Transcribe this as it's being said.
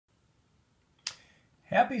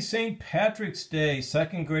Happy St. Patrick's Day,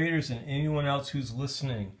 second graders and anyone else who's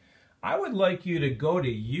listening. I would like you to go to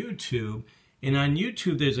YouTube, and on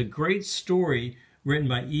YouTube there's a great story written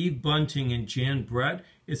by Eve Bunting and Jan Brett.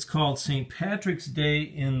 It's called St. Patrick's Day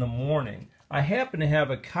in the Morning. I happen to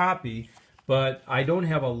have a copy, but I don't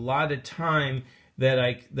have a lot of time that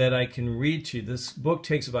I can read to you. This book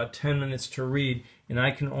takes about 10 minutes to read, and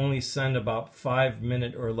I can only send about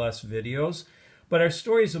 5-minute or less videos. But our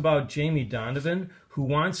story is about Jamie Donovan, who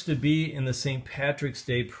wants to be in the St. Patrick's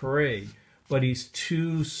Day parade, but he's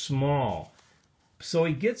too small. So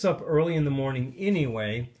he gets up early in the morning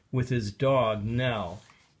anyway with his dog, Nell,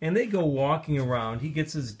 and they go walking around. He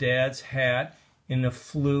gets his dad's hat and a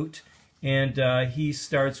flute, and he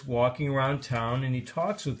starts walking around town, and he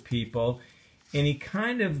talks with people, and he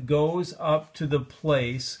kind of goes up to the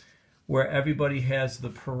place where everybody has the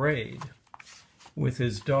parade with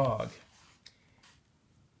his dog.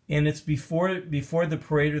 And it's before the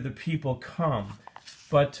parade or the people come.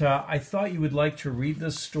 But I thought you would like to read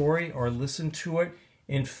this story or listen to it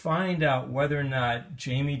and find out whether or not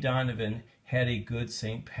Jamie Donovan had a good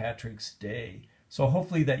St. Patrick's Day. So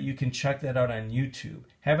hopefully that you can check that out on YouTube.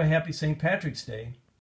 Have a happy St. Patrick's Day.